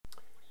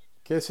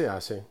¿Qué se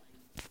hace?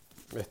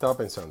 Estaba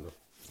pensando.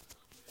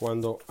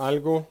 Cuando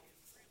algo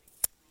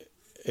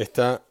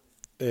está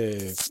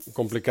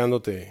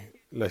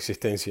complicándote la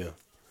existencia,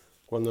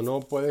 cuando no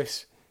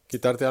puedes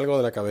quitarte algo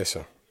de la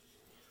cabeza,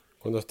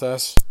 cuando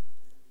estás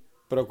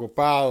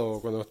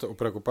preocupado, cuando estás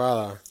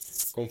preocupada,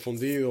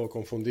 confundido o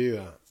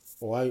confundida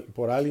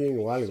por alguien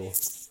o algo,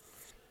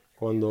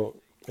 cuando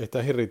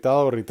estás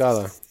irritado o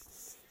irritada,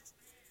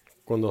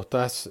 cuando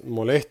estás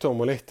molesto o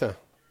molesta,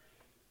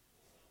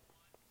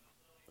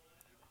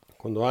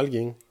 cuando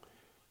alguien,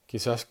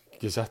 quizás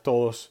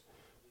todos,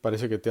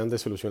 parece que te han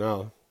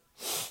desilusionado.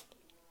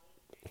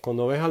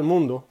 Cuando ves al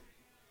mundo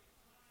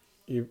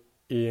y,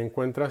 y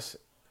encuentras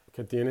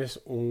que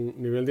tienes un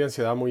nivel de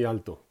ansiedad muy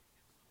alto.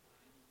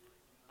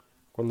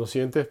 Cuando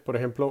sientes, por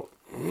ejemplo,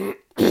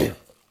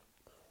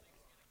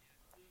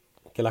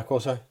 que las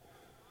cosas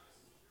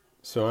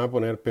se van a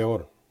poner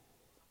peor.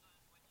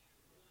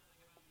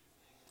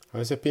 A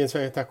veces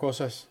piensas en estas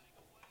cosas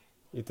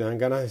y te dan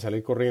ganas de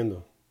salir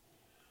corriendo.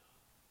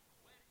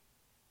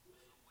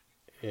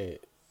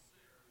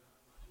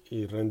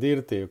 Y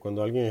rendirte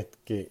cuando alguien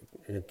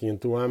quien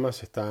tú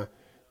amas está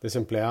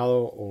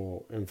desempleado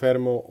o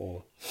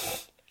enfermo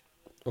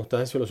o estás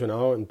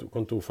desilusionado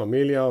con tu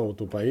familia o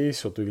tu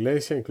país o tu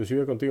iglesia,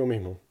 inclusive contigo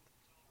mismo.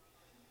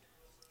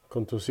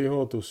 Con tus hijos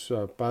o tus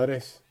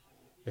padres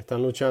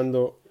están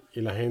luchando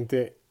y la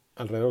gente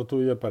alrededor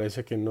tuyo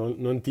parece que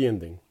no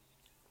entienden.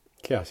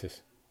 ¿Qué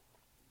haces?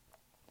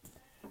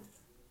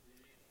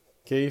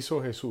 ¿Qué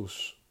hizo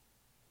Jesús?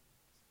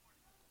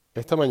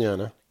 Esta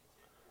mañana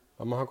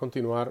vamos a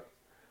continuar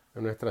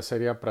en nuestra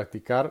serie a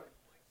practicar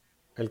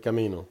el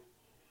camino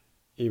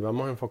y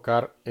vamos a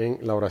enfocar en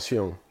la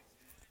oración.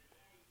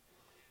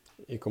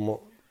 Y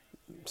como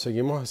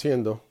seguimos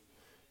haciendo,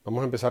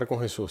 vamos a empezar con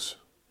Jesús.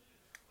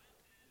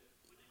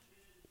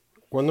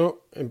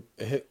 ¿Cuándo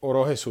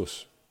oró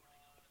Jesús?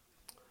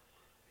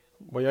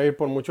 Voy a ir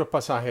por muchos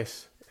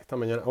pasajes esta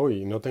mañana.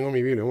 Uy, no tengo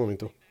mi Biblia, un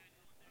momento.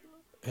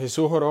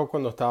 Jesús oró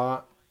cuando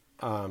estaba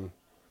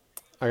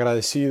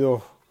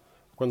agradecido,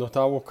 cuando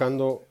estaba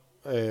buscando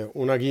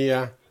una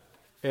guía.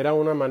 Era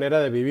una manera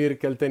de vivir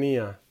que él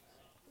tenía.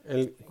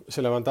 Él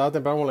se levantaba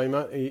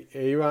temprano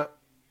e iba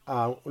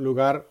a un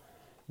lugar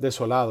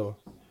desolado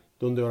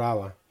donde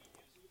oraba.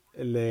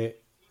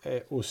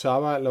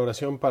 Usaba la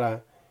oración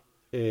para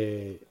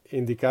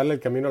indicarle el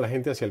camino a la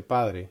gente hacia el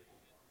Padre.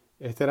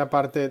 Esta era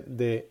parte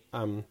de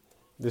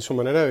su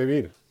manera de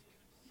vivir.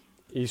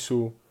 Y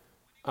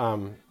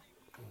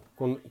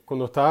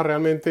cuando estaba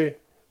realmente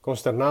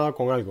consternado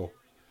con algo,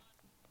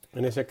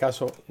 en ese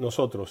caso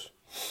nosotros,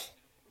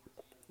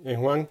 en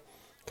Juan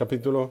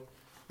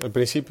al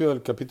principio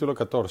del capítulo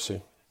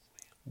 14,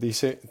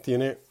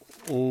 tiene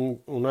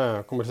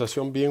una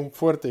conversación bien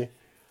fuerte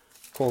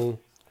con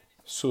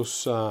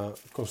sus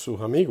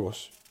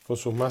amigos, con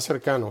sus más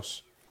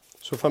cercanos,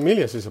 su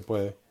familia si se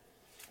puede.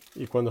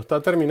 Y cuando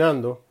está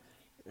terminando,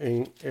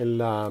 en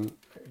el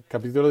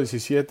capítulo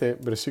 17,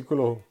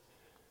 versículo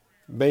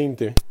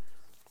 20,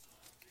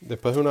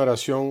 después de una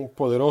oración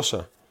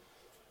poderosa,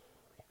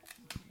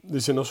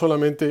 dice: no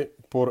solamente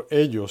por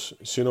ellos,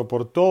 sino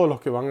por todos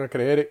los que van a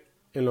creer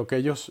en lo que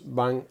ellos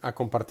van a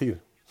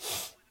compartir.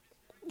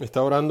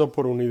 Está orando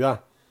por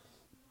unidad.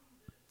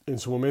 En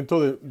su momento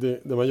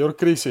de mayor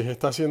crisis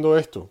está haciendo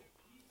esto.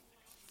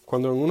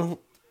 Cuando en unas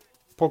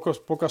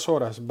pocas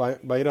horas va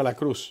a ir a la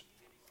cruz.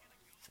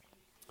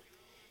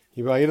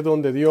 Y va a ir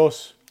donde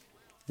Dios,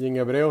 y en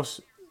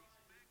Hebreos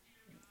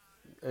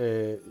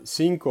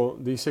 5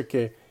 dice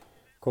que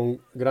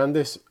con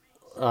grandes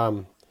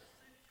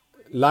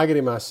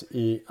lágrimas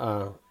y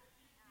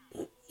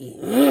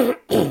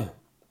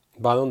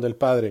va donde el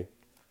Padre.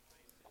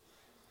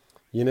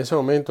 Y en ese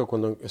momento,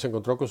 cuando se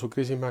encontró con su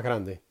crisis más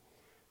grande,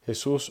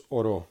 Jesús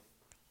oró.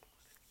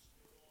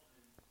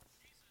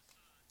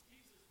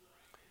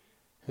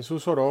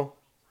 Jesús oró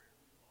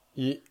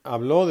y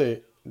habló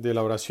de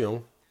la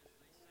oración.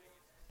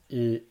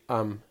 Y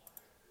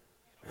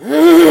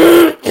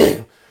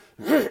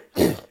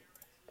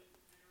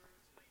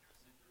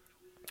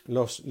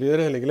los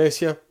líderes de la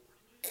iglesia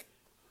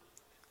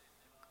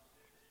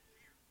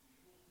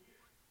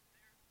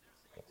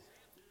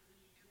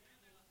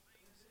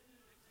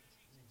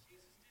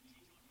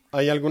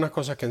hay algunas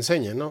cosas que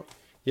enseñan, ¿no?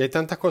 Y hay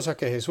tantas cosas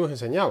que Jesús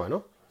enseñaba,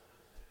 ¿no?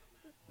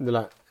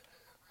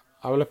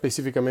 Habla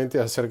específicamente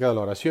acerca de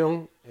la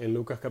oración en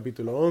Lucas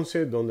capítulo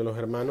 11, donde los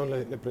hermanos,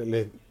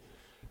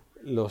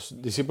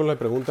 los discípulos le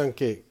preguntan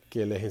que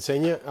les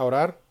enseñe a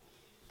orar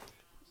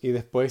y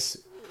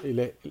después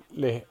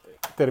les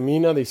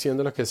termina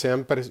diciéndoles que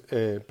sean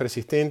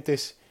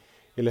persistentes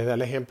y les da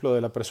el ejemplo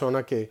de la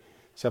persona que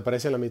se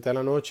aparece en la mitad de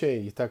la noche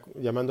y está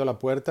llamando a la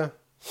puerta.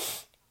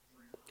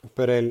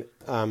 Pero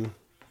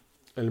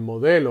el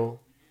modelo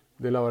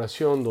de la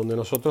oración donde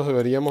nosotros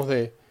deberíamos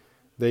de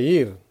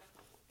ir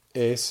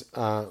es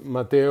a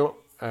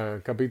Mateo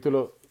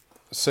capítulo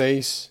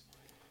 6,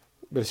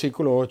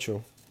 versículo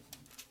 8.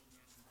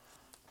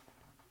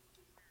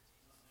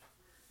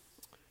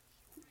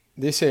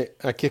 Dice,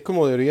 aquí es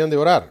como deberían de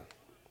orar.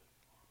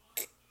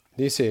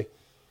 Dice,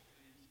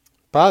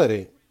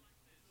 Padre,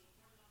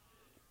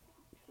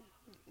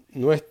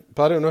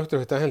 Padre nuestro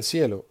que estás en el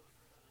cielo.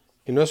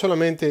 Y no es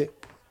solamente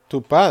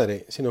tu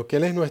Padre, sino que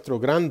Él es nuestro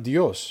gran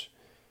Dios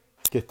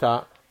que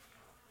está...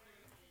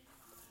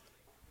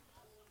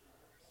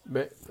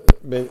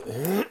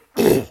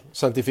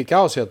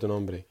 santificado sea tu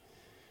nombre.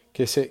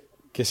 Que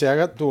se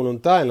haga tu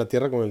voluntad en la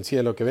tierra como en el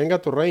cielo. Que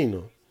venga tu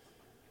reino.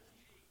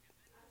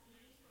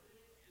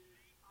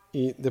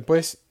 Y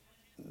después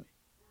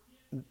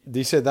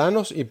dice,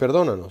 danos y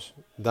perdónanos.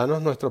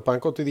 Danos nuestro pan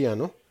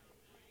cotidiano.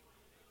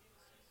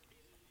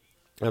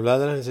 Habla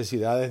de las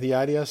necesidades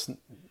diarias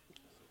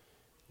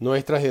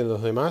nuestras y de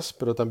los demás,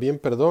 pero también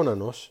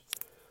perdónanos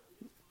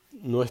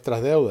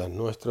nuestras deudas,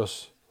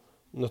 nuestros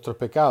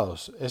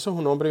pecados. Eso es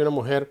un hombre y una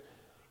mujer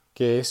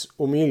que es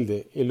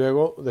humilde. Y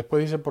luego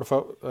después dice, por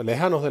favor,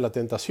 aléjanos de la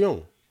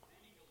tentación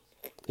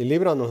y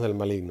líbranos del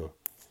maligno.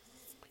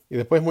 Y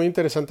después muy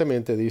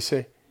interesantemente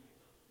dice,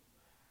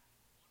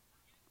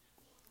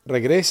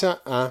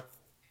 regresa a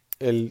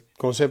el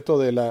concepto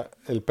de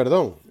el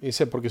perdón.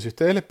 Dice, porque si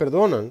ustedes les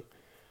perdonan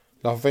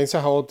las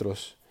ofensas a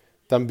otros,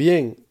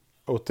 también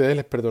a ustedes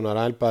les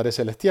perdonará el Padre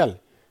Celestial.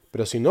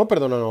 Pero si no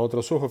perdonan a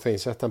otros sus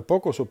ofensas,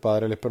 tampoco su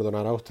Padre les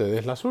perdonará a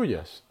ustedes las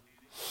suyas.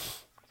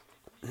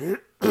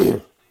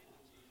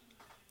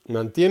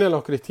 Mantiene a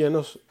los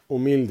cristianos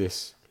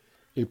humildes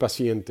y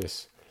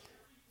pacientes.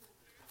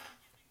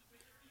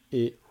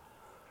 Y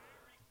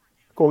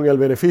con el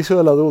beneficio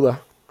de la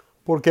duda,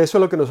 porque eso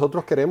es lo que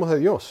nosotros queremos de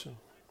Dios.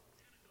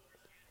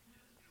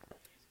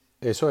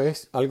 Eso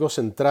es algo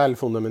central,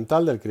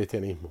 fundamental del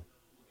cristianismo.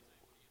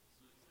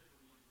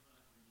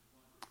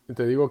 Y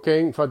te digo que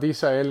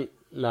enfatiza él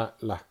las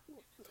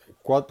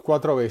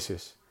 4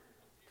 veces.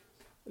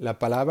 La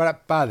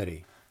palabra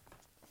Padre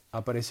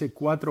aparece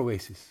 4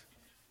 veces.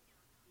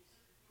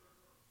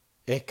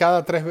 Es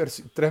cada 3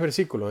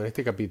 versículos en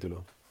este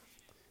capítulo.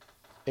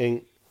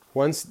 En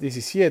Juan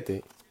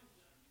 17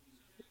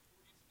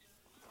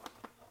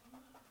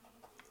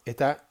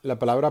 está la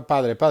palabra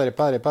Padre, Padre,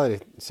 Padre,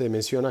 Padre. Se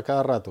menciona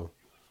cada rato.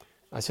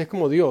 Así es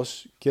como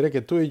Dios quiere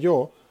que tú y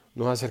yo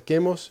nos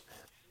acerquemos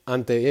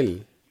ante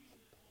Él.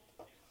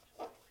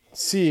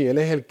 Sí, Él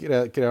es el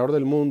creador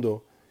del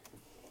mundo,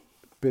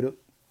 pero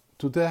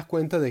tú te das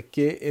cuenta de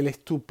que Él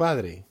es tu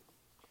Padre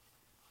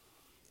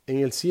en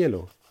el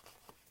cielo.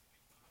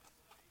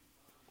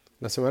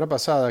 La semana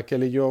pasada,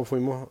 Kelly y yo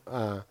fuimos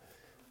a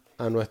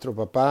nuestro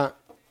papá,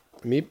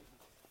 Mip,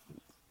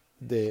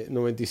 de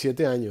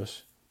 97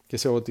 años, que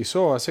se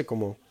bautizó hace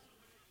como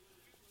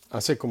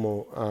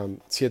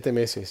 7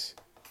 meses.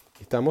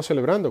 Estamos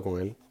celebrando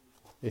con él.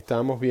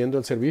 Estábamos viendo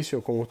el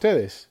servicio con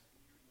ustedes.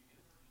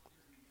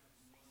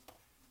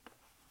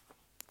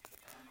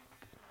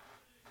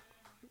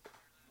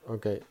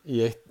 Okay.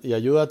 Y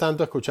ayuda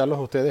tanto a escucharlos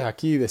a ustedes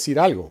aquí decir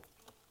algo.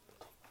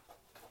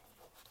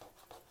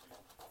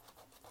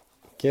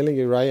 Kelly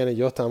y Ryan y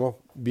yo estábamos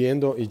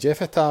viendo, y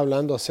Jeff estaba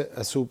hablando a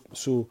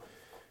su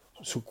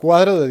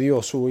cuadro de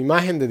Dios, su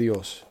imagen de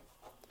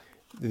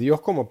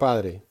Dios como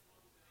Padre.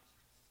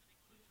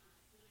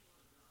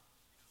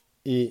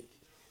 Y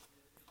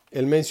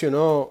él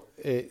mencionó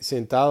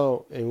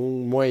sentado en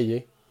un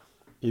muelle,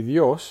 y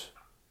Dios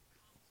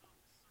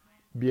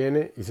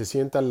viene y se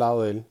sienta al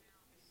lado de él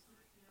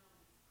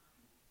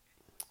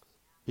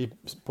y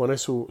pone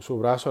su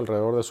brazo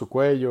alrededor de su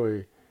cuello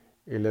y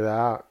le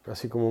da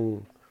así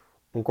como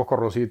un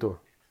coscorroncito.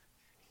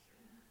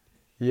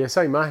 Y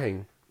esa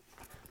imagen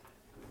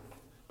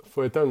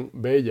fue tan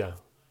bella.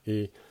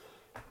 Y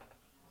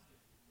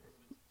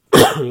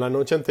la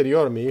noche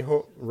anterior mi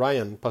hijo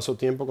Ryan pasó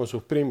tiempo con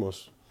sus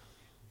primos.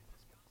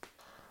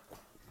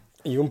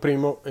 Y un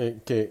primo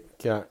que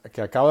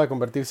acaba de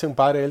convertirse en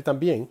padre él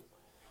también.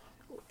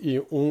 Y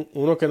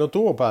uno que no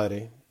tuvo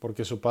padre,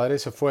 porque su padre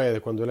se fue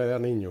de cuando él era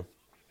niño.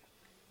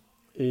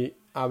 Y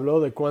habló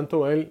de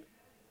cuánto él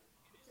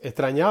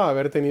extrañaba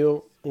haber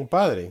tenido un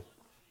padre.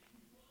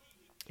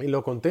 Y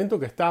lo contento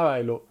que estaba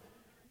y lo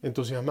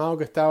entusiasmado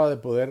que estaba de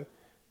poder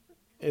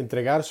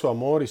entregar su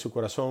amor y su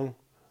corazón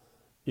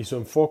y su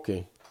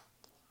enfoque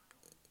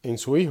en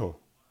su hijo.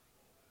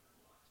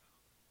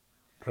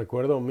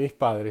 Recuerdo mis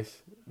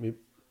padres, mi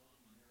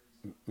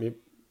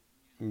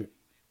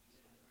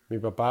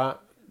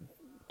papá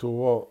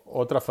tuvo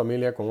otra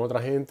familia con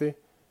otra gente.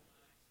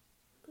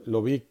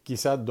 Lo vi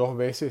quizás 2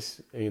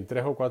 veces en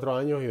 3 o 4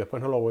 años y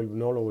después no lo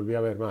volví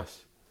a ver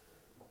más.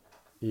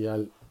 Y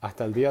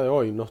hasta el día de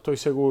hoy no estoy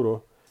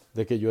seguro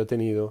de que yo he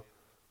tenido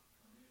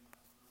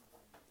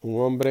un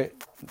hombre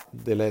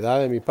de la edad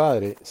de mi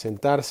padre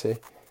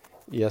sentarse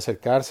y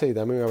acercarse y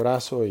darme un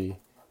abrazo y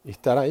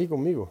estar ahí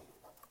conmigo.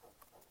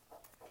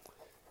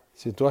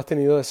 Si tú has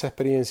tenido esa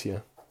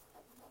experiencia,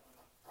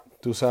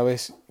 tú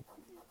sabes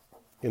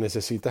que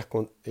necesitas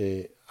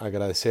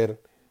agradecer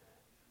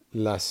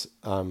las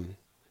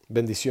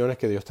bendiciones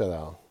que Dios te ha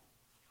dado.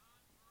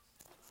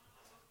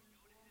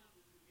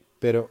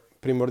 Pero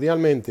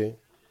primordialmente,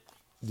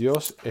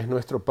 Dios es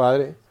nuestro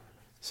Padre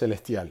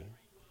Celestial.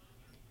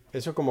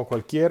 Eso, como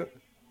cualquier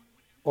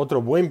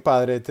otro buen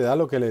padre, te da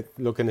lo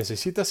que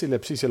necesitas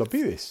si se lo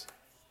pides.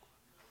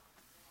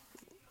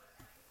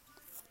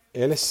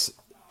 Él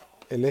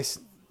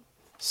es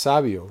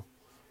sabio,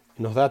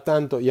 nos da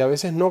tanto, y a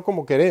veces no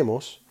como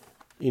queremos,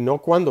 y no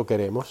cuando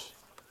queremos.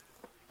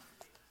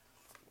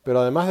 Pero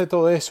además de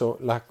todo eso,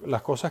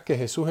 las cosas que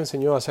Jesús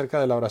enseñó acerca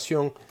de la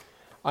oración,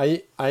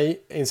 hay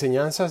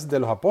enseñanzas de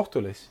los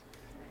apóstoles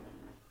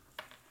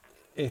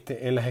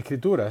en las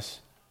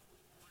Escrituras.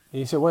 Y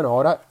dice, bueno,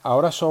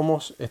 ahora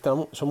somos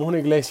una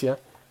iglesia.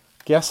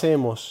 ¿Qué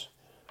hacemos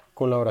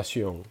con la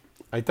oración?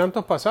 Hay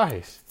tantos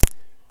pasajes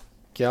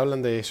que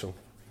hablan de eso.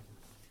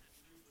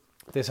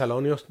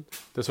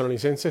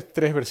 Tesalonicenses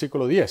 3,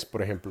 versículo 10,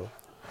 por ejemplo,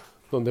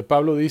 donde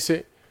Pablo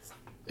dice,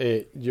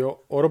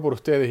 yo oro por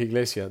ustedes,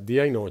 iglesia,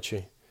 día y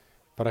noche,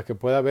 para que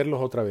pueda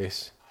verlos otra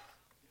vez.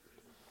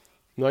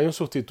 No hay un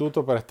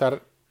sustituto para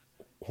estar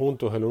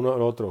juntos el uno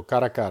al otro,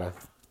 cara a cara.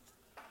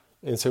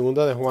 En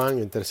segunda de Juan,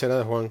 en tercera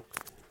de Juan,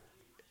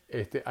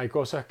 hay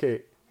cosas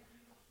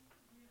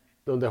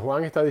donde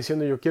Juan está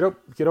diciendo, yo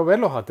quiero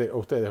verlos a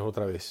ustedes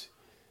otra vez.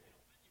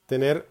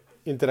 Tener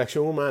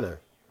interacción humana.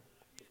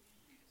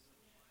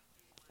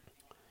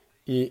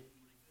 Y,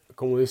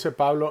 como dice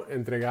Pablo,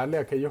 entregarle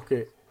a aquellos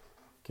que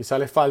quizá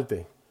les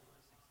falte.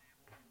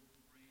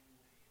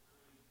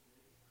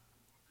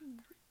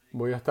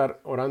 Voy a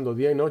estar orando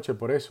día y noche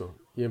por eso.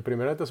 Y en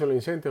 1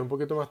 Tesalonicenses, un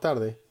poquito más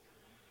tarde,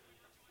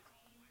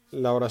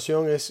 la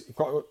oración es,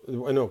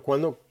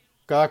 bueno,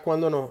 cada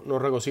cuando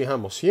nos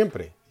regocijamos.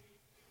 Siempre.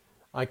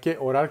 Hay que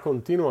orar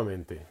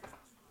continuamente.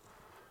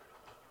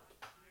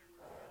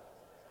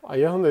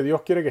 Ahí es donde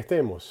Dios quiere que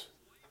estemos.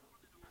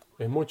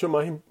 Es mucho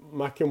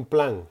más que un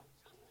plan.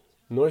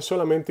 No es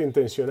solamente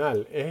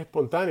intencional, es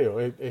espontáneo,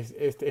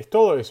 es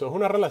todo eso. Es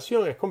una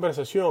relación, es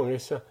conversación.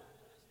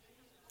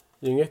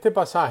 Y en este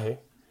pasaje,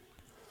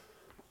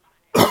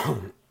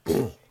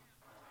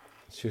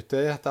 si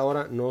ustedes hasta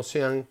ahora no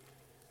se han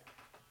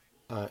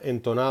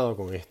entonado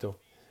con esto,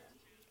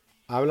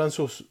 abran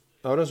sus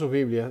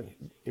Biblias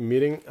y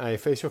miren a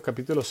Efesios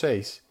capítulo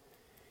 6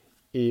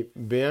 y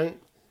vean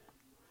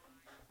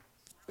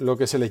lo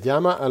que se les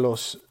llama a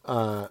los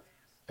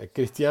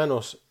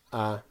cristianos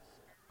a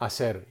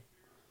hacer.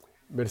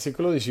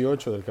 Versículo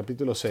 18 del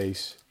capítulo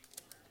 6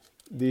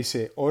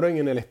 dice, oren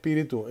en el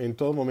Espíritu en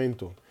todo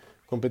momento,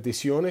 con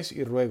peticiones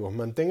y ruegos,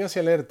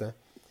 manténganse alerta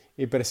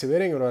y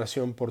perseveren en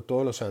oración por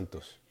todos los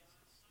santos.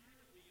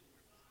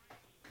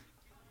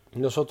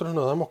 Nosotros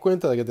nos damos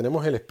cuenta de que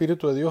tenemos el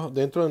Espíritu de Dios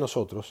dentro de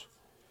nosotros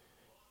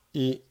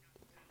y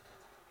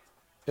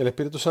el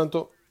Espíritu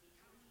Santo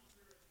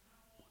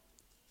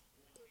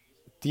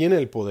tiene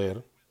el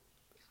poder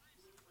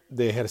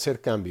de ejercer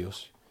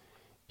cambios.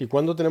 ¿Y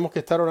cuándo tenemos que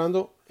estar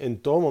orando? En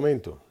todo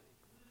momento.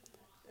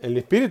 El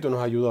Espíritu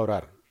nos ayuda a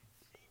orar.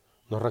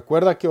 Nos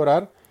recuerda que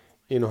orar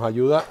y nos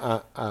ayuda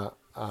a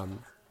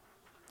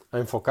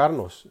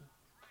enfocarnos.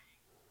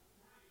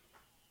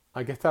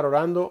 Hay que estar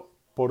orando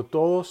por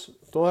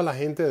toda la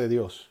gente de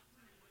Dios.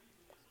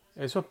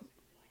 Eso es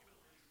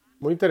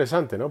muy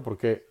interesante, ¿no?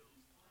 Porque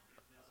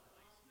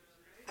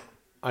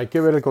hay que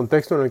ver el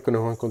contexto en el que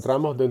nos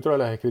encontramos dentro de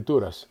las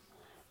Escrituras.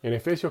 En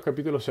Efesios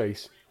capítulo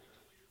 6,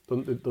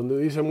 donde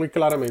dice muy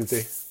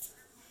claramente,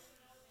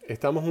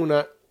 estamos en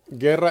una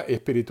guerra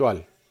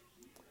espiritual.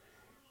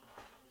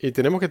 Y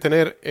tenemos que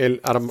tener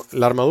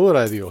la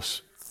armadura de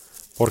Dios.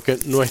 Porque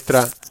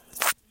nuestra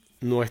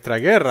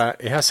guerra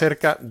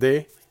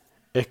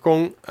es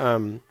con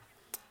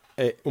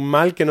un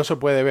mal que no se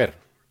puede ver.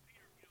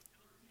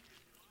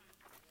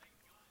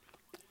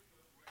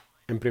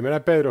 En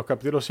 1 Pedro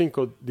capítulo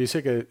 5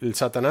 dice que el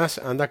Satanás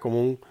anda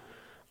como un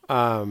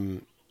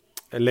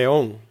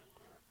león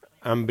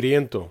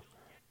hambriento,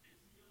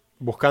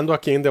 buscando a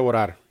quien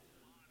devorar.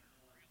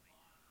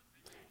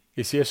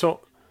 Y si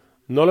eso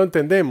no lo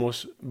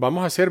entendemos,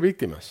 vamos a ser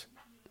víctimas.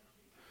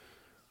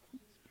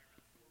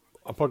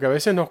 Porque a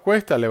veces nos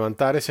cuesta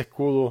levantar ese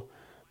escudo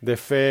de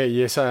fe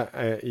y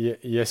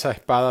esa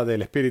espada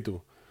del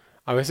Espíritu.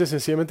 A veces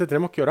sencillamente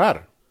tenemos que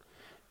orar.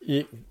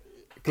 Y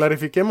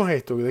clarifiquemos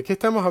esto. ¿De qué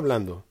estamos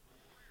hablando?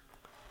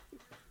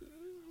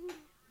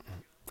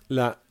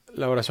 La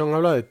oración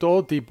habla de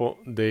todo tipo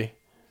de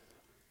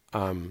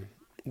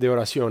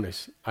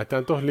oraciones. Hay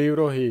tantos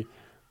libros y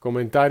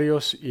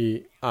comentarios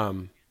y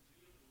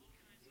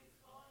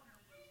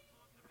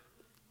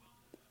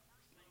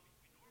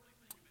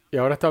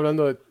ahora está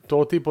hablando de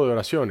todo tipo de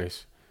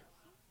oraciones.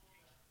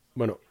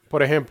 Bueno,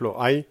 por ejemplo,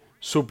 hay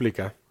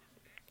súplica.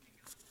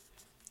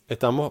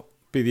 Estamos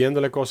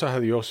pidiéndole cosas a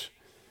Dios.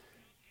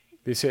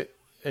 Dice,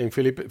 en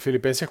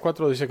Filipenses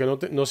 4 dice que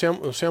no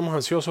seamos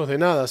ansiosos de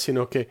nada,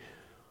 sino que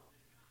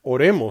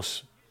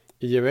oremos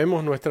y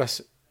llevemos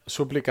nuestras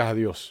súplicas a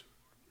Dios.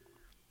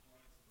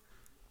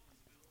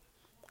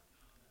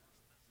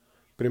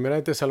 Primera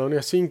de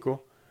Tesalonicenses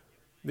 5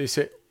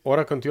 dice,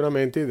 ora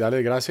continuamente y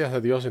dale gracias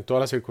a Dios en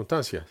todas las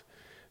circunstancias.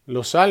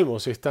 Los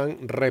salmos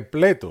están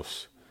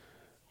repletos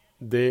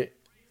de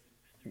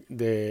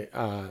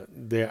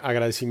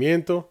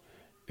agradecimiento,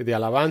 de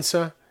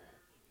alabanza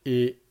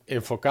y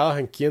enfocados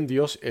en quién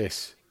Dios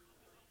es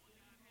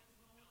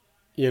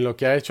y en lo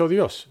que ha hecho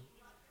Dios.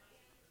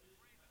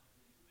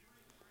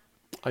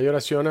 hay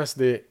oraciones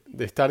de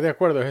estar de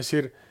acuerdo, es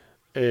decir,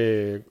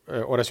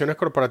 oraciones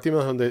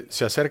corporativas donde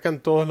se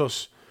acercan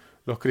todos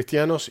los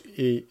cristianos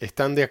y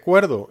están de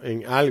acuerdo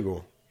en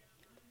algo,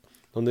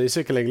 donde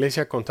dice que la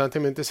iglesia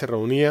constantemente se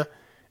reunía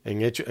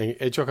en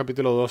Hechos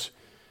capítulo 2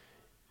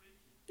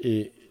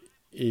 y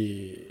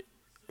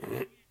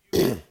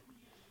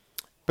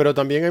pero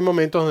también hay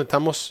momentos donde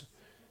estamos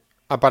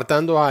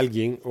apartando a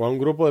alguien o a un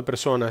grupo de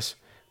personas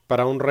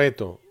para un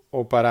reto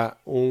o para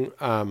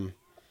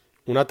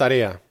una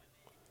tarea.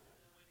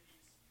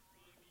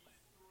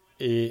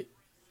 Y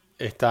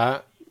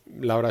está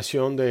la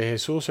oración de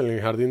Jesús en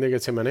el jardín de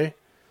Getsemaní,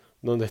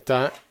 donde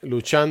está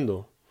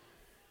luchando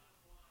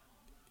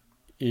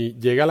y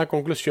llega a la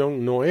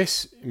conclusión: no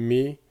es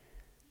mi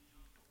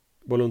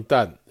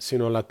voluntad,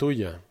 sino la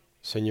tuya,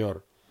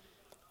 Señor.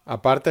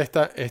 Aparta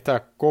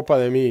esta copa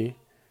de mí,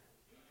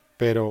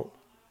 pero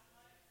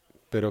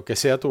que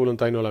sea tu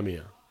voluntad y no la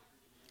mía.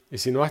 Y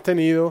si no has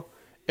tenido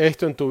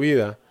esto en tu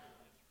vida,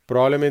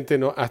 probablemente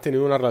no has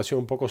tenido una relación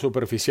un poco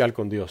superficial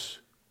con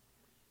Dios.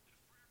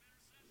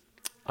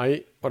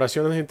 Hay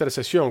oraciones de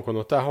intercesión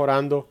cuando estás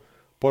orando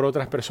por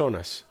otras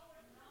personas.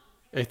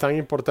 Es tan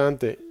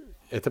importante,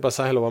 este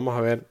pasaje lo vamos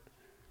a ver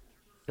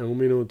en un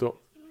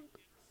minuto.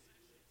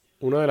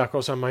 Una de las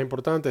cosas más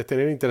importantes es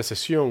tener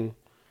intercesión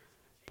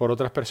por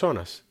otras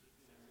personas.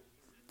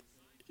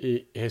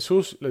 Y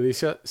Jesús le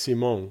dice a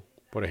Simón,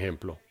 por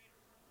ejemplo,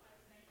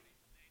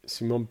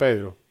 Simón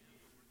Pedro: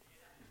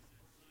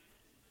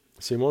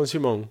 Simón,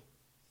 Simón,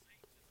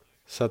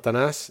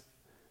 Satanás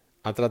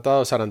ha tratado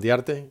de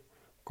zarandearte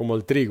como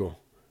el trigo,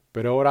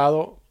 pero he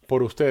orado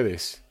por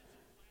ustedes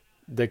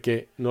de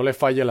que no les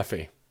falle la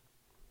fe.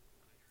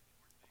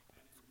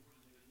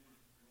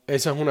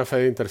 Esa es una fe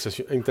de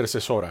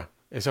intercesora.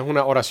 Esa es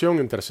una oración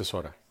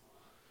intercesora.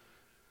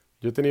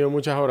 Yo he tenido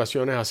muchas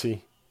oraciones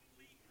así,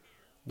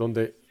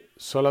 donde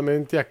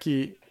solamente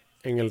aquí,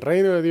 en el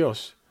reino de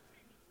Dios,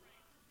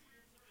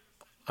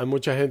 hay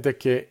mucha gente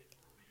que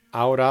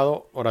ha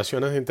orado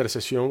oraciones de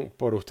intercesión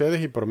por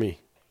ustedes y por mí.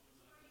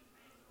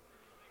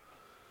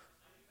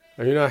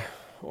 Hay una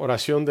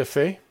oración de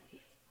fe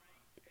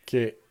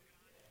que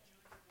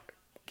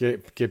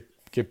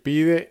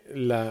pide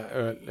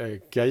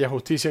que haya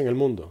justicia en el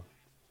mundo.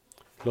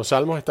 Los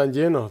salmos están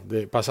llenos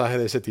de pasajes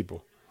de ese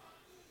tipo.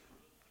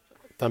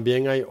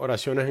 También hay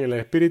oraciones en el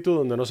Espíritu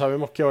donde no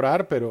sabemos qué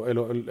orar, pero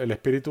el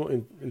Espíritu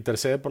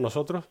intercede por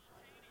nosotros.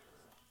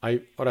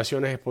 Hay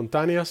oraciones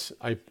espontáneas,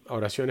 hay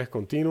oraciones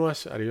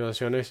continuas, hay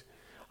oraciones...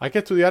 Hay que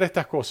estudiar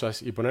estas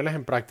cosas y ponerlas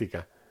en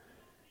práctica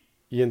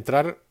y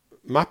entrar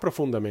más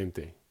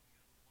profundamente.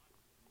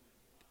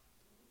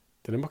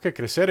 Tenemos que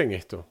crecer en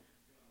esto.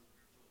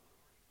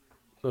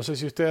 No sé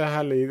si ustedes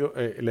han leído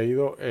el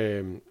libro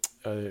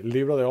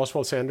de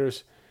Oswald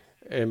Sanders,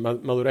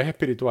 Madurez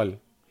Espiritual.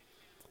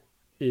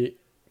 Y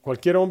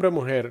cualquier hombre o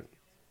mujer,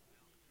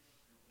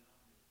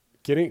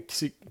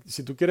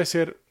 si tú quieres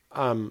ser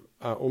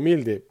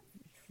humilde,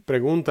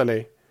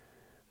 pregúntale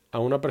a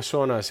una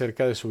persona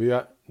acerca de su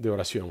vida de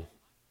oración.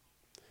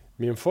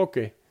 Mi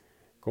enfoque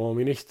como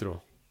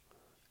ministro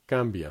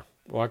cambia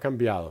o ha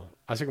cambiado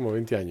hace como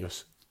 20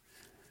 años.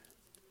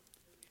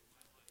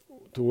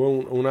 Tuve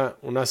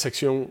una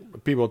sección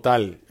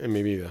pivotal en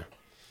mi vida.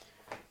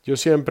 Yo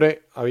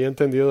siempre había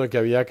entendido de que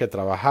había que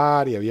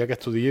trabajar y había que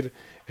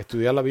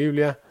estudiar la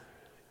Biblia,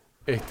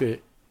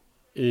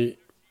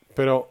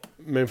 pero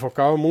me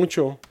enfocaba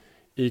mucho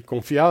y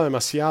confiaba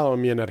demasiado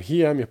en mi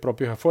energía, en mis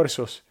propios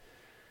esfuerzos.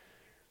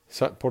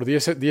 Por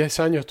 10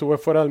 años estuve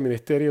fuera del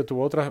ministerio,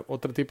 tuve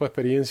otro tipo de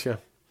experiencia.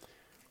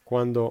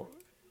 Cuando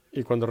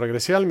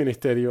regresé al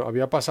ministerio,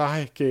 había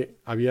pasajes que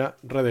había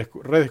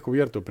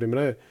redescubierto.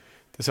 Primero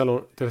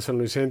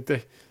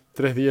Tesalonicenses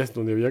 3:10,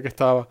 donde había que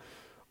estaba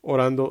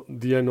orando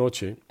día y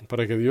noche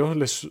para que Dios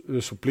les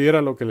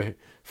supliera lo que les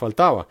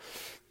faltaba.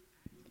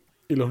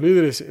 Y los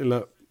líderes en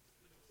la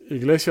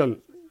iglesia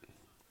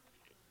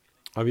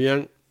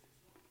habían,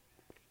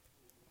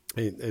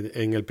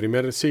 en el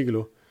primer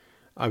siglo,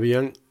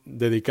 habían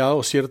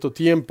dedicado cierto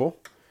tiempo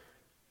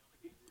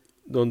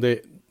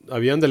donde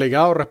habían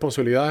delegado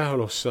responsabilidades a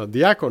los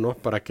diáconos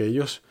para que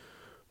ellos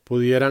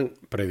pudieran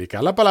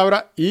predicar la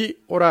palabra y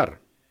orar.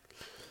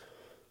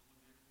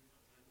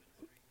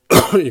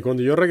 Y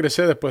cuando yo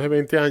regresé después de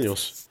 20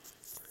 años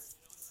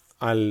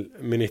al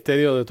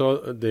ministerio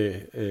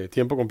de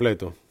tiempo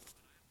completo,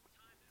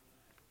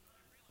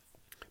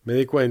 me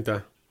di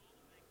cuenta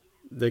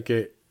de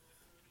que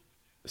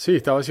sí,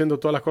 estaba haciendo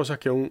todas las cosas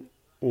que un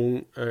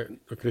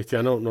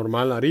cristiano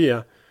normal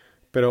haría,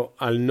 pero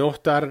al no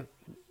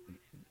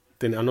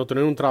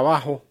tener un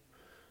trabajo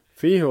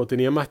fijo,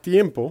 tenía más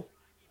tiempo,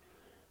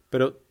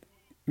 pero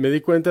me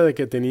di cuenta de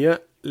que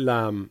tenía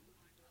la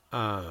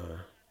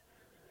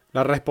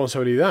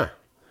responsabilidad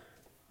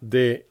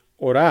de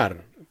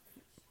orar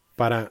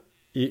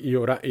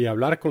y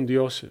hablar con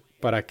Dios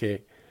para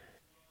que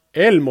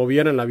Él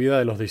moviera en la vida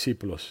de los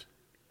discípulos.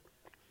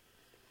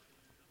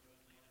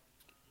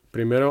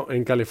 Primero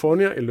en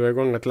California y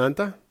luego en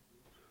Atlanta.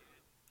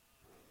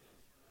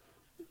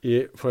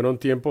 Y fueron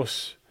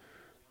tiempos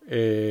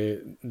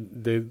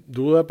de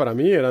duda para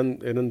mí.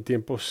 Eran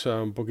tiempos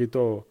un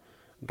poquito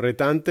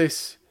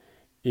retantes.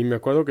 Y me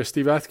acuerdo que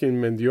Steve Atkins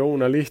me dio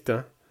una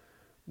lista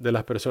de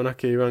las personas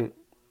que iban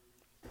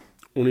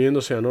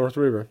uniéndose a North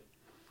River.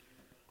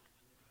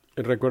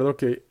 Y recuerdo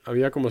que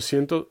había como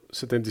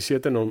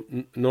 177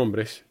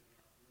 nombres.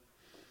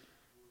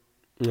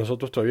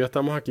 Nosotros todavía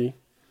estamos aquí.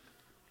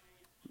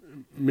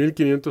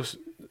 1500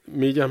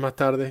 millas más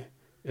tarde,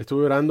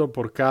 estuve orando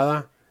por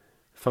cada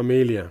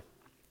familia,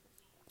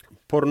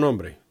 por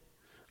nombre,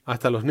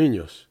 hasta los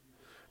niños.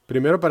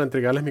 Primero para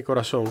entregarles mi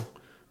corazón,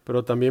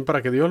 pero también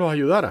para que Dios los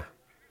ayudara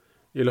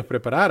y los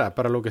preparara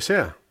para lo que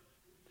sea.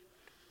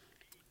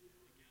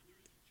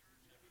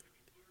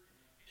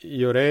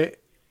 Y oré,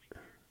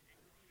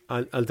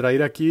 al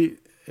traer aquí,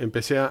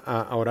 empecé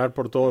a orar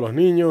por todos los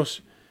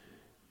niños,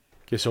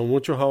 que son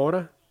muchos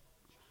ahora.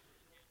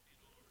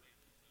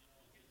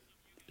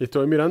 Y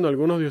estoy mirando a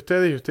algunos de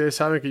ustedes y ustedes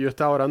saben que yo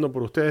estaba orando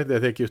por ustedes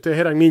desde que ustedes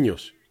eran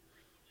niños.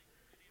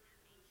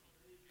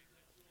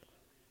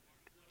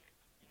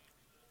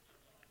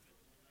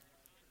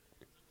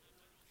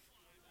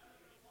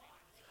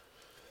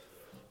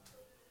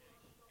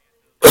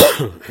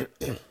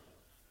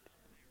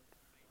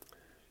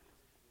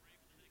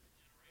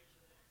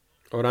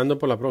 Orando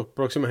por la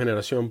próxima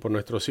generación, por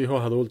nuestros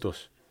hijos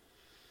adultos.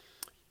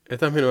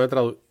 Esta es mi nueva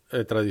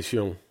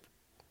tradición.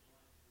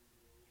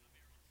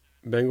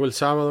 Vengo el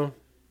sábado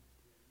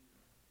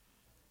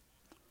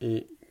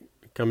y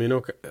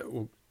camino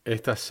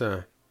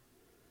estos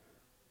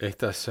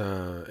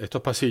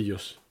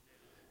pasillos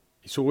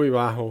y subo y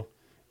bajo.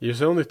 Y yo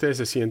sé dónde ustedes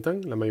se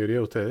sientan, la mayoría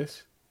de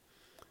ustedes.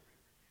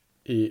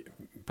 Y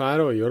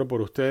paro y oro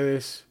por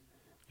ustedes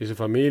y su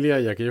familia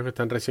y aquellos que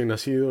están recién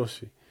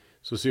nacidos, y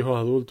sus hijos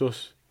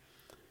adultos.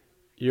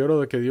 Y oro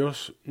de que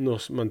Dios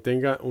nos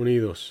mantenga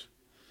unidos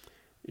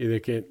y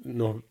de que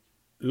nos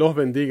los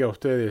bendiga a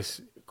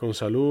ustedes con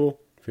salud,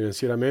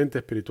 financieramente,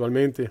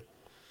 espiritualmente.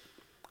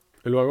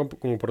 Y lo hago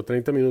como por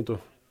 30 minutos.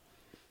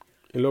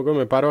 Y luego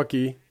me paro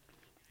aquí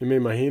y me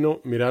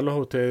imagino mirarlos a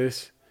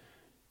ustedes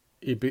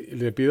y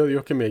le pido a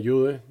Dios que me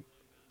ayude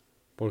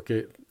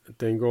porque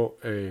tengo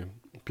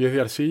pies de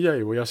arcilla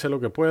y voy a hacer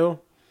lo que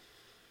puedo.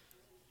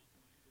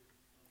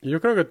 Y yo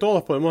creo que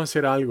todos podemos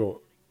hacer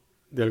algo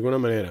de alguna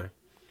manera.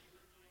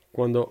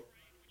 Cuando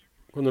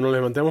nos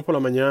levantemos por la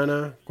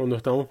mañana, cuando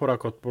estamos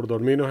por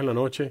dormirnos en la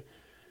noche,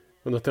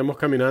 cuando estemos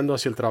caminando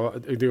hacia el trabajo,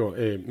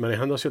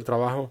 manejando hacia el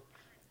trabajo,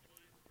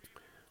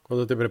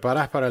 cuando te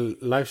preparas para el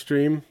live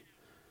stream,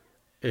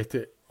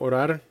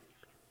 orar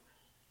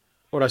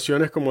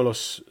oraciones como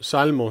los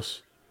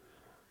salmos,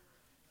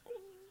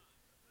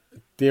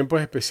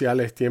 tiempos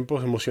especiales,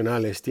 tiempos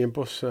emocionales,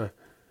 tiempos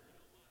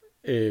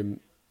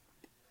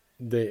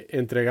de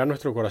entregar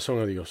nuestro corazón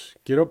a Dios.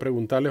 Quiero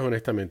preguntarles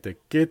honestamente,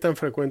 ¿qué tan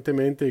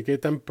frecuentemente y qué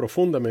tan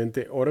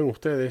profundamente oran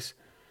ustedes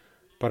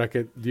para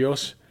que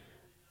Dios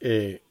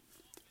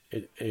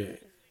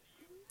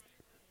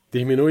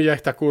disminuya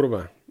esta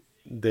curva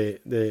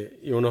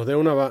y nos dé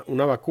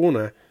una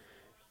vacuna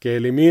que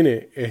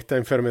elimine esta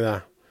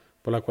enfermedad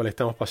por la cual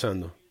estamos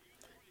pasando?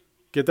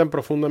 ¿Qué tan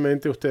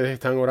profundamente ustedes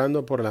están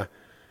orando por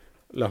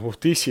la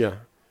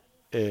justicia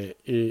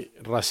y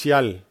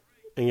racial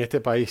en este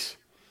país,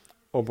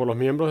 o por los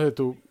miembros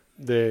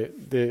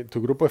de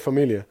tu grupo de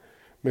familia?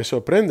 Me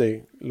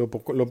sorprende lo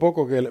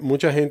poco que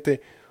mucha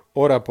gente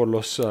ora por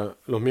los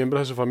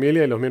miembros de su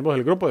familia y los miembros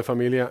del grupo de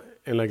familia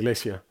en la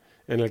iglesia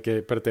en el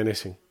que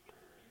pertenecen.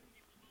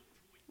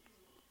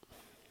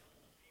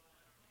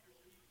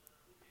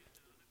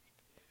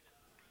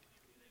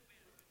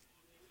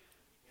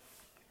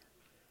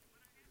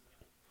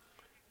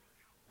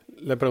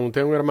 Le pregunté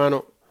a un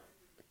hermano,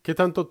 ¿qué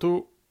tanto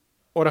tú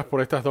oras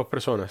por estas dos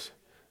personas?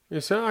 Y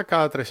dice,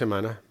 cada 3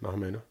 semanas, más o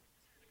menos.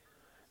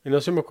 Y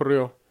no se me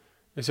ocurrió,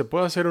 y se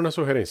puede hacer una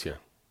sugerencia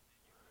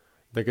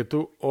de que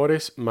tú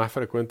ores más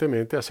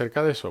frecuentemente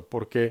acerca de eso,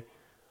 porque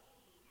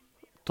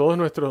todos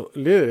nuestros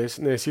líderes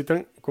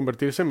necesitan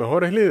convertirse en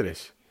mejores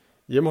líderes.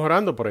 Y hemos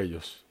orando por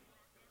ellos,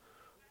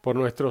 por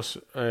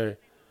nuestros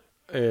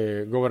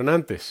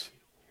gobernantes,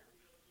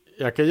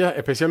 y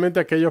especialmente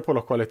aquellos por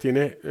los cuales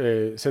tienes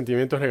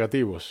sentimientos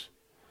negativos,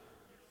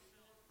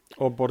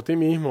 o por ti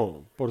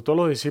mismo, por todos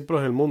los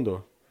discípulos del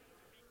mundo,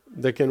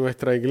 de que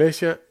nuestra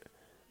iglesia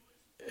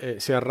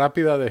sea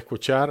rápida de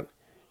escuchar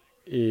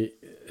y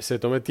se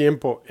tome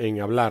tiempo en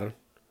hablar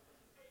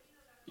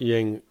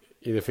y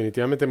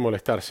definitivamente en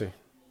molestarse,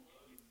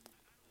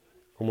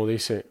 como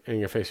dice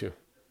en Efesios.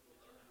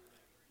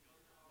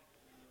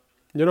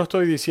 Yo no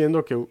estoy diciendo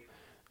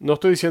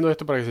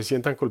esto para que se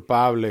sientan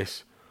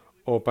culpables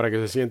o para que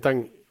se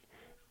sientan,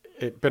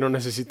 pero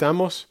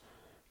necesitamos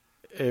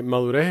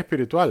madurez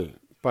espiritual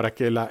para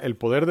que el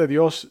poder de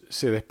Dios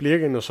se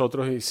despliegue en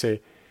nosotros y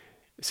se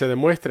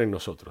demuestre en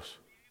nosotros.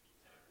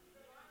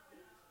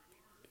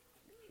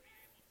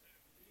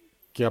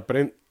 Que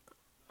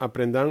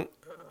aprendan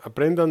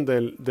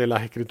de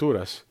las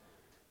Escrituras.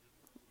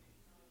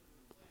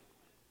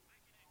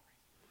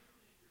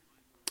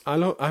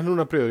 Hazlo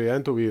una prioridad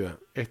en tu vida.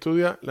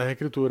 Estudia las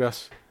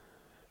Escrituras.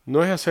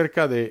 No es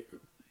acerca de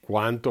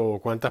cuánto o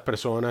cuántas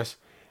personas.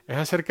 Es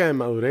acerca de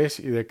madurez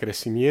y de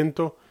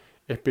crecimiento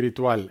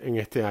espiritual en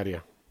este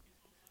área.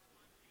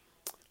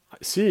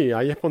 Sí,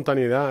 hay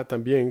espontaneidad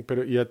también,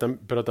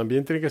 pero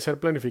también tiene que ser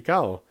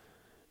planificado.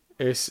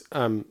 Es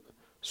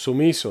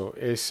sumiso,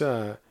 es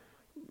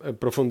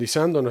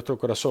profundizando en nuestro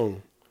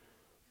corazón.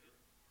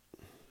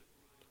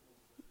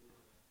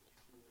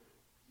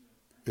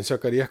 En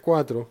Zacarías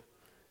 4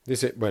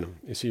 dice, bueno,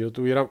 y si yo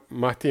tuviera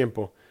más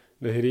tiempo,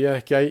 les diría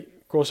es que hay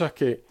cosas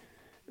que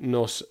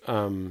nos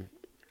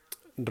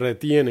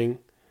retienen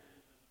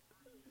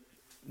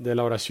de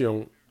la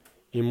oración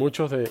y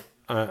muchos de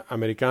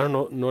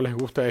americanos no les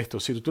gusta esto.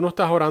 Si tú no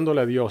estás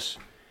orándole a Dios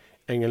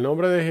en el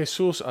nombre de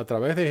Jesús, a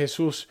través de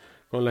Jesús,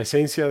 con la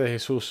esencia de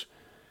Jesús,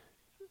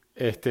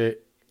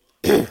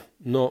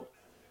 no,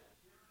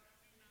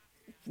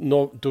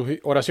 tus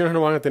oraciones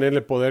no van a tener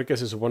el poder que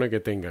se supone que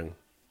tengan.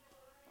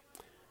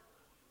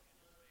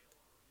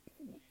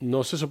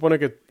 No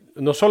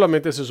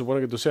solamente se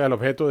supone que tú seas el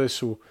objeto de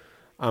su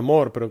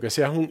amor, pero que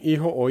seas un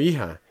hijo o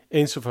hija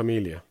en su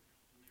familia.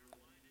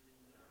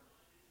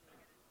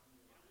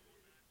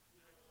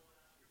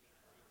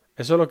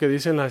 Eso es lo que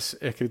dicen las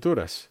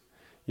Escrituras.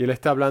 Y él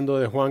está hablando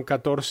de Juan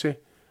 14,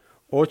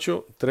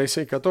 8,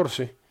 13 y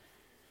 14.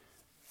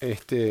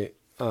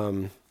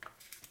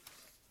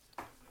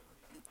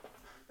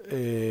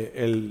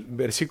 El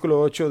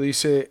versículo 8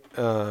 dice,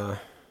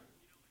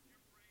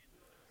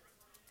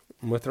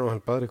 muéstranos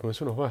al Padre, con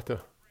eso nos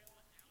basta.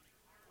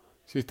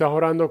 Si estás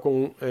orando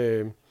con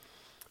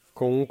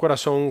un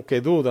corazón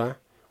que duda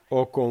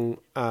o con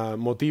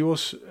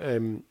motivos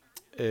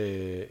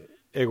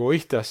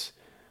egoístas,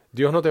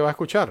 Dios no te va a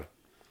escuchar.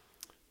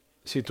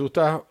 Si tú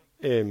estás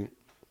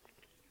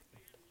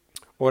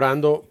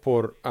orando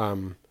por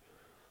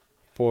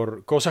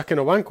cosas que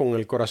no van con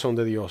el corazón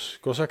de Dios,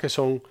 cosas que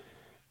son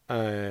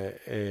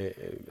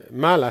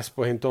malas,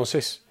 pues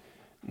entonces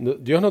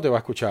Dios no te va a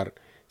escuchar.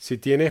 Si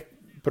tienes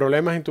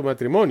problemas en tu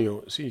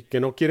matrimonio, que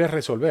no quieres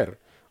resolver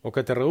o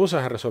que te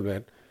rehusas a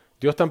resolver,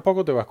 Dios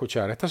tampoco te va a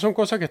escuchar. Estas son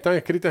cosas que están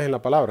escritas en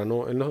la palabra,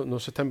 Él no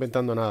se está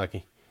inventando nada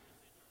aquí.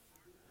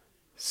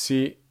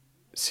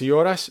 Si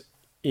oras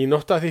y no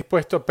estás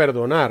dispuesto a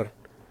perdonar,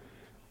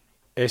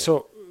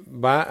 eso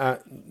va a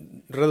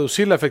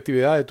reducir la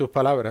efectividad de tus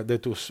palabras, de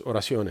tus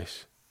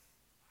oraciones.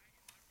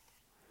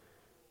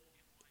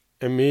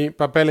 En mi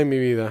papel en mi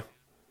vida,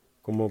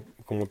 como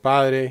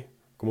padre,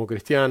 como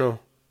cristiano,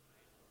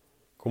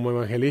 como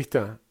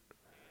evangelista,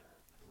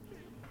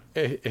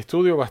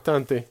 estudio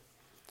bastante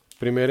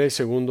 1 y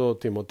 2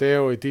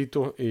 Timoteo y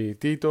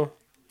Tito,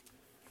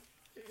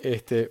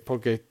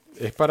 porque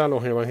es para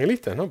los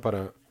evangelistas, ¿no?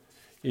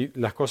 Y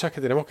las cosas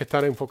que tenemos que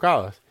estar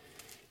enfocadas.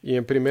 Y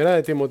en 1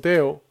 de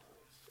Timoteo,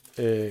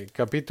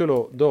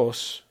 capítulo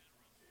 2,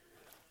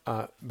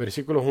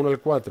 versículos 1 al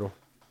 4,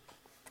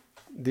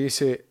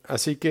 dice,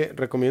 así que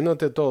recomiendo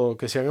ante todo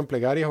que se hagan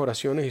plegarias,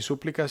 oraciones y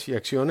súplicas y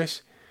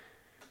acciones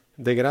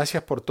de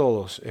gracias por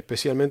todos,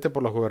 especialmente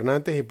por los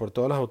gobernantes y por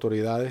todas las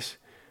autoridades,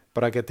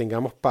 para que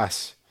tengamos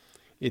paz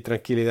y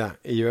tranquilidad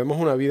y llevemos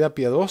una vida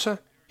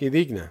piadosa y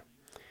digna.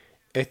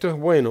 Esto es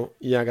bueno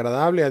y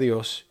agradable a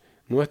Dios,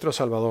 nuestro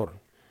Salvador,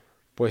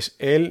 pues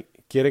Él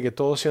quiere que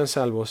todos sean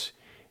salvos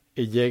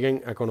y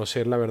lleguen a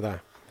conocer la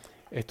verdad.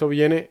 Esto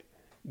viene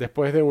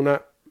después de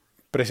una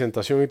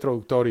presentación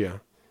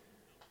introductoria,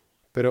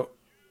 pero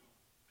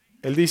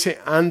Él dice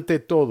ante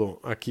todo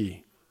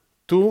aquí,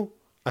 tú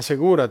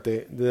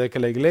asegúrate de que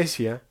la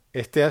iglesia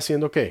esté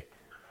haciendo ¿qué?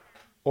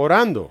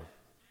 Orando.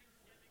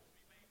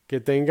 Que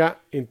tenga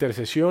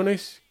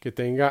intercesiones, que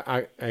tenga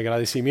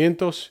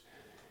agradecimientos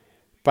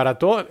para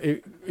todo,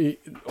 y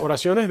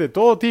oraciones de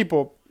todo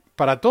tipo,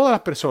 para todas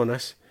las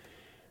personas,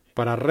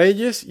 para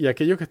reyes y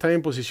aquellos que están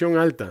en posición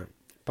alta,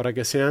 para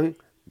que sean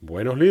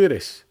buenos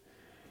líderes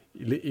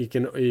y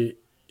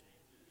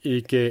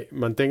que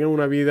mantengan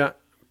una vida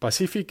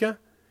pacífica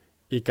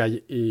y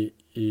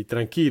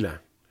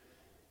tranquila,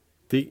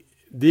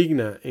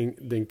 digna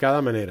en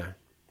cada manera.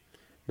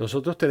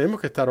 Nosotros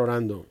tenemos que estar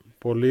orando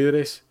por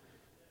líderes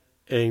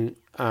en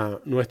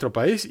nuestro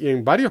país y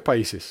en varios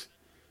países.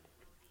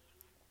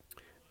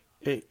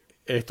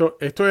 Esto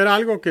era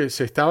algo que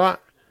se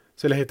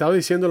les estaba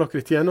diciendo a los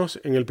cristianos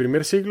en el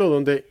primer siglo,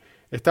 donde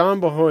estaban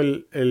bajo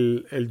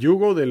el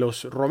yugo de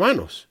los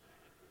romanos,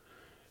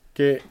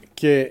 que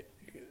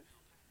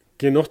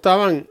no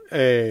estaban,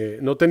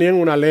 no tenían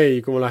una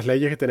ley como las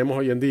leyes que tenemos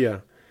hoy en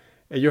día.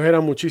 Ellos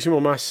eran muchísimo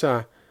más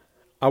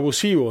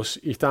abusivos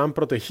y estaban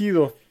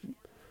protegidos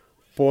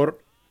por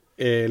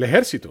el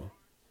ejército.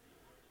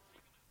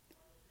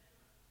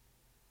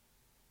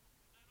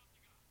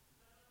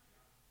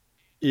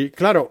 Y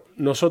claro,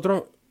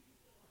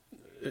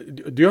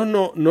 Dios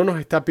no nos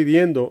está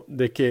pidiendo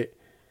de que,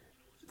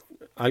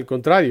 al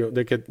contrario,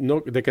 de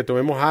que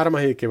tomemos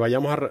armas y que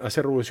vayamos a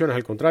hacer revoluciones.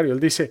 Al contrario, Él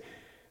dice,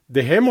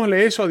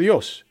 dejémosle eso a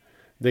Dios,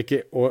 de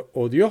que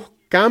o Dios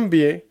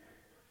cambie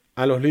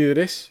a los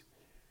líderes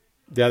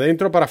de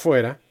adentro para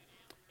afuera,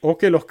 o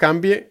que los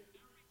cambie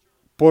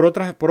por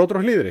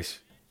otros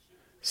líderes,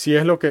 si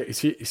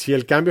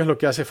el cambio es lo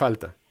que hace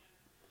falta.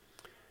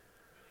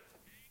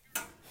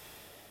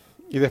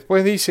 Y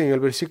después dice en el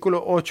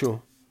versículo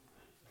 8,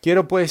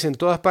 quiero pues en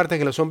todas partes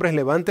que los hombres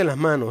levanten las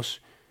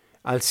manos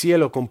al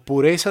cielo con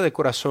pureza de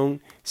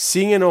corazón,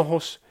 sin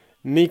enojos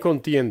ni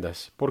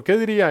contiendas. ¿Por qué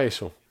diría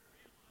eso?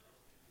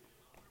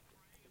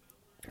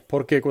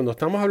 Porque cuando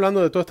estamos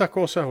hablando de todas estas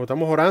cosas o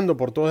estamos orando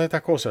por todas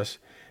estas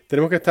cosas,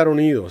 tenemos que estar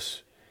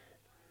unidos.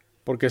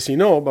 Porque si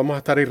no, vamos a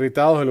estar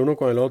irritados el uno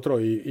con el otro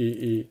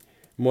y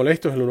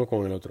molestos el uno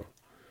con el otro.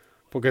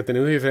 Porque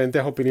tenemos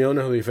diferentes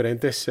opiniones o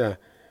diferentes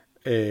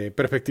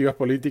perspectivas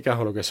políticas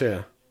o lo que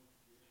sea.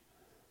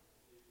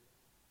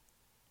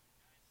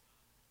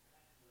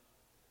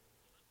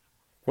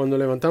 Cuando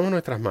levantamos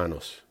nuestras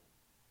manos,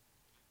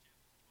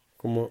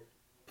 como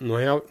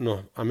nos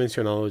ha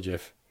mencionado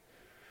Jeff,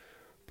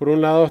 por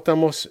un lado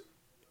estamos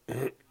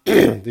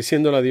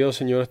diciéndole a Dios,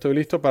 Señor, estoy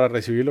listo para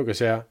recibir lo que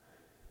sea.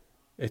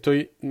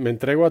 Me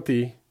entrego a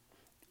ti,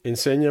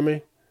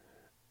 enséñame,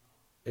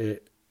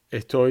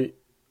 estoy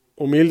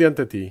humilde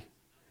ante ti.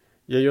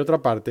 Y hay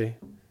otra parte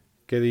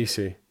que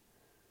dice,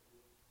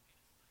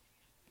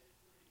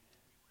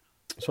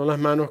 son las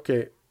manos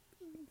que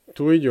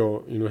tú y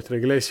yo y nuestra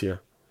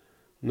iglesia,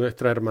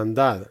 nuestra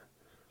hermandad,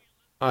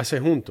 hace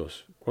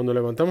juntos. Cuando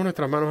levantamos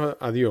nuestras manos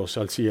a Dios,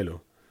 al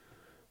cielo,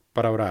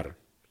 para orar,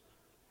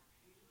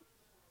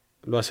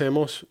 lo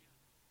hacemos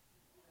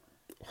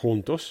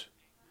juntos,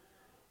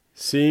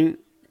 sin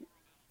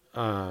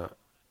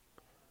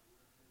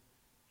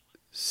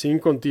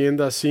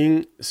contienda,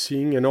 sin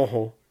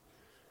enojo.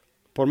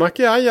 Por más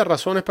que haya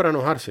razones para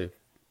enojarse,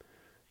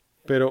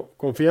 pero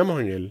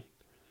confiamos en Él,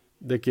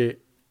 de que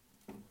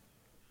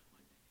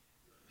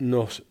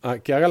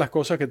que haga las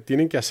cosas que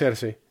tienen que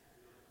hacerse.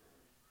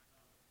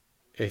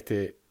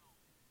 Está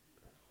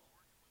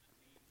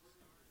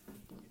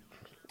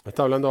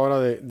hablando ahora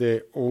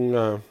de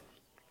un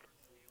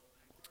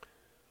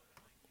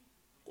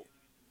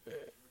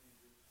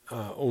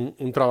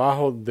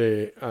trabajo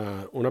de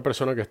una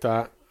persona que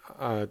está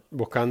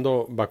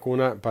buscando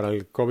vacuna para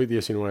el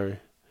COVID-19.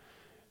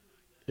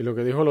 Y lo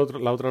que dijo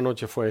la otra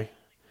noche fue,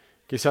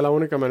 quizá la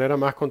única manera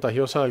más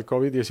contagiosa del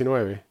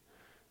COVID-19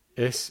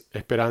 es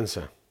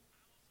esperanza.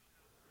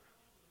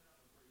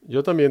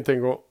 Yo también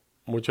tengo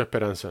mucha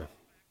esperanza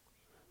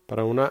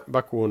para una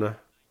vacuna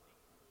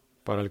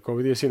para el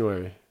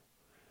COVID-19,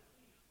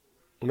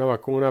 una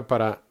vacuna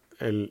para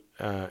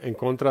en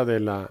contra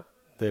de la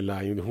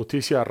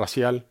injusticia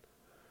racial,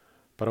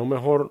 para un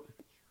mejor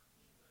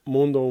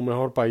mundo, un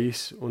mejor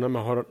país, una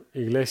mejor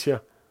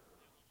iglesia,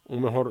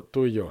 un mejor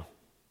tú y yo.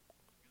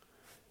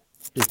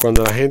 Y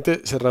cuando la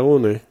gente se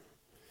reúne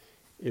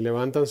y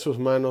levantan sus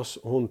manos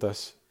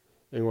juntas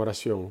en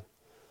oración,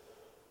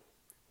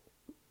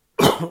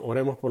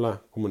 oremos por la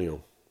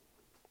comunión.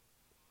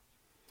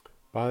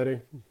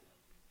 Padre,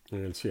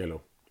 en el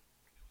cielo,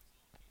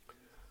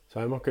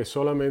 sabemos que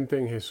solamente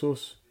en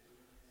Jesús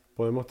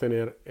podemos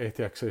tener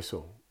este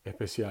acceso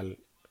especial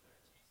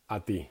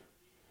a ti.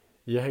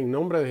 Y es en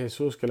nombre de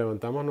Jesús que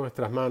levantamos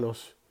nuestras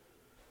manos,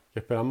 que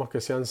esperamos que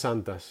sean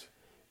santas,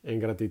 en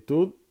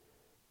gratitud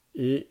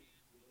y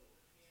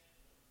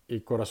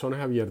corazones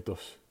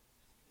abiertos,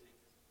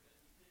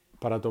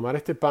 para tomar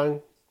este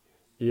pan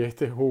y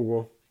este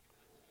jugo,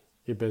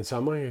 y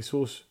pensamos en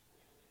Jesús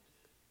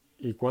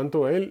y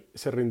cuánto Él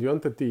se rindió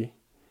ante ti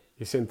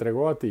y se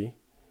entregó a ti,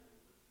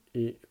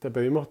 y te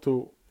pedimos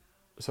tu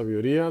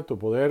sabiduría, tu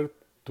poder,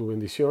 tus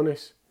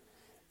bendiciones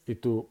y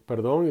tu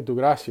perdón y tu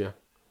gracia,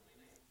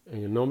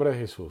 en el nombre de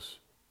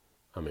Jesús.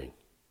 Amén.